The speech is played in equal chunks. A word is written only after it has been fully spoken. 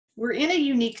We're in a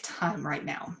unique time right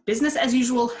now. Business as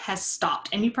usual has stopped,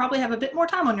 and you probably have a bit more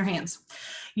time on your hands.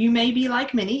 You may be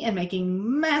like many and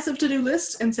making massive to-do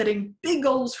lists and setting big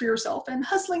goals for yourself and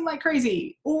hustling like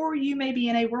crazy. Or you may be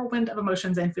in a whirlwind of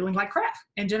emotions and feeling like crap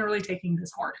and generally taking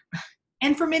this hard.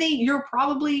 And for many, you're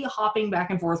probably hopping back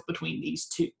and forth between these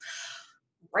two.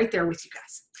 Right there with you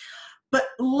guys. But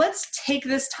let's take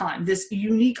this time, this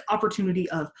unique opportunity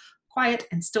of quiet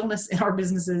and stillness in our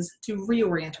businesses to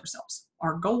reorient ourselves,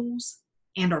 our goals,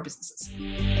 and our businesses.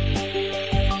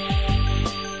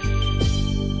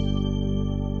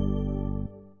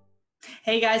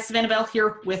 Hey guys, Savannah Bell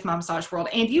here with My Massage World,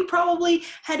 and you probably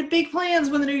had big plans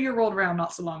when the new year rolled around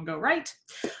not so long ago, right?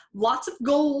 Lots of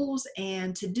goals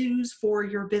and to-dos for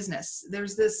your business.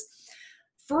 There's this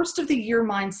first of the year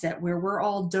mindset where we're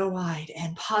all doe-eyed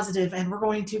and positive and we're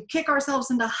going to kick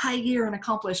ourselves into high gear and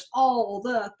accomplish all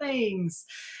the things.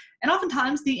 And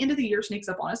oftentimes the end of the year sneaks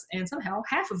up on us and somehow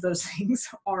half of those things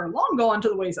are long gone to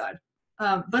the wayside.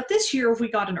 But this year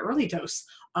we got an early dose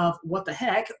of what the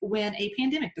heck when a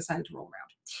pandemic decided to roll around.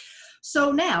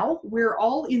 So now we're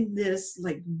all in this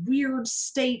like weird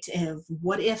state of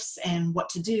what ifs and what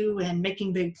to do and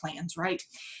making big plans, right?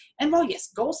 And while yes,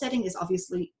 goal setting is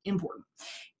obviously important,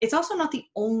 it's also not the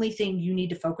only thing you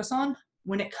need to focus on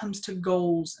when it comes to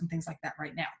goals and things like that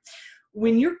right now.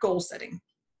 When you're goal setting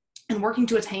and working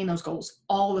to attain those goals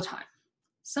all the time,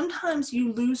 sometimes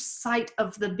you lose sight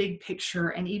of the big picture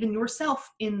and even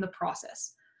yourself in the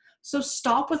process. So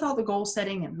stop with all the goal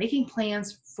setting and making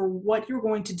plans for what you're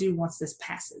going to do once this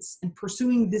passes and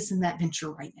pursuing this and that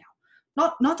venture right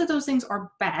now. Not that those things are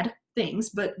bad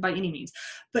things, but by any means,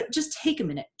 but just take a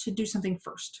minute to do something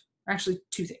first, or actually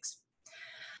two things.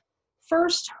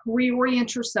 First,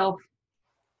 reorient yourself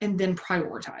and then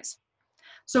prioritize.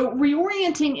 So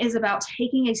reorienting is about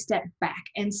taking a step back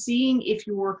and seeing if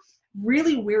you're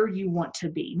really where you want to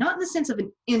be, not in the sense of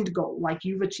an end goal, like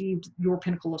you've achieved your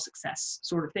pinnacle of success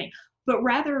sort of thing, but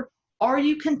rather, are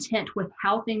you content with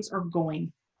how things are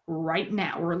going right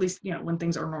now, or at least, when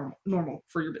things are normal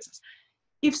for your business?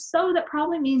 If so, that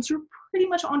probably means you're pretty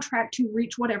much on track to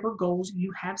reach whatever goals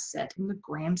you have set in the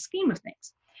grand scheme of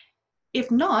things.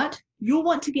 If not, you'll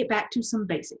want to get back to some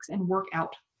basics and work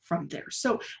out from there.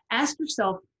 So ask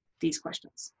yourself these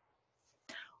questions.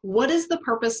 What is the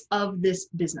purpose of this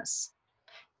business?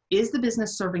 Is the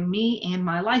business serving me and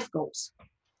my life goals?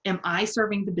 Am I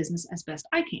serving the business as best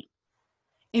I can?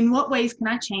 In what ways can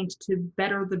I change to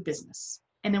better the business?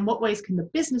 And in what ways can the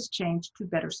business change to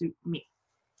better suit me?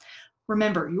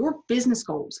 Remember, your business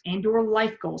goals and your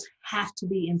life goals have to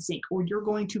be in sync, or you're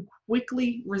going to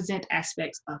quickly resent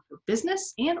aspects of your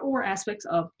business and or aspects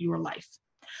of your life.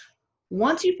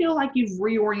 Once you feel like you've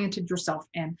reoriented yourself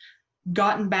and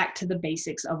gotten back to the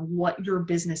basics of what your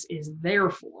business is there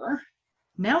for,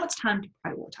 now it's time to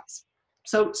prioritize.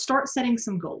 So start setting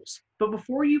some goals. But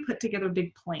before you put together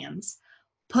big plans,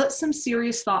 put some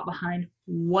serious thought behind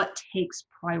what takes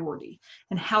priority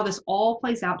and how this all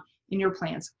plays out in your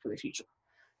plans for the future.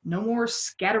 No more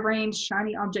scatterbrained,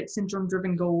 shiny object syndrome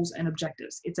driven goals and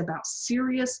objectives. It's about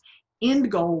serious end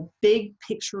goal, big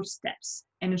picture steps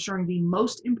and ensuring the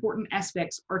most important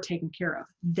aspects are taken care of.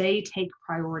 They take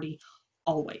priority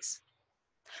always.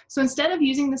 So instead of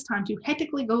using this time to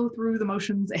hectically go through the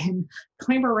motions and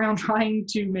clamber around trying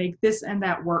to make this and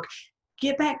that work,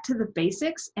 get back to the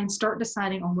basics and start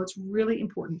deciding on what's really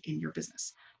important in your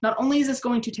business. Not only is this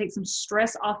going to take some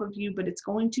stress off of you, but it's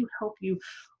going to help you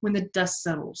when the dust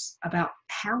settles about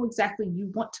how exactly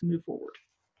you want to move forward.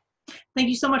 Thank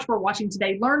you so much for watching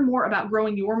today. Learn more about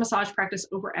growing your massage practice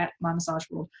over at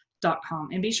mymassageworld.com.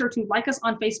 And be sure to like us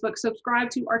on Facebook, subscribe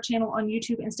to our channel on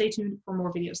YouTube, and stay tuned for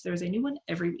more videos. There's a new one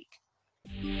every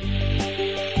week.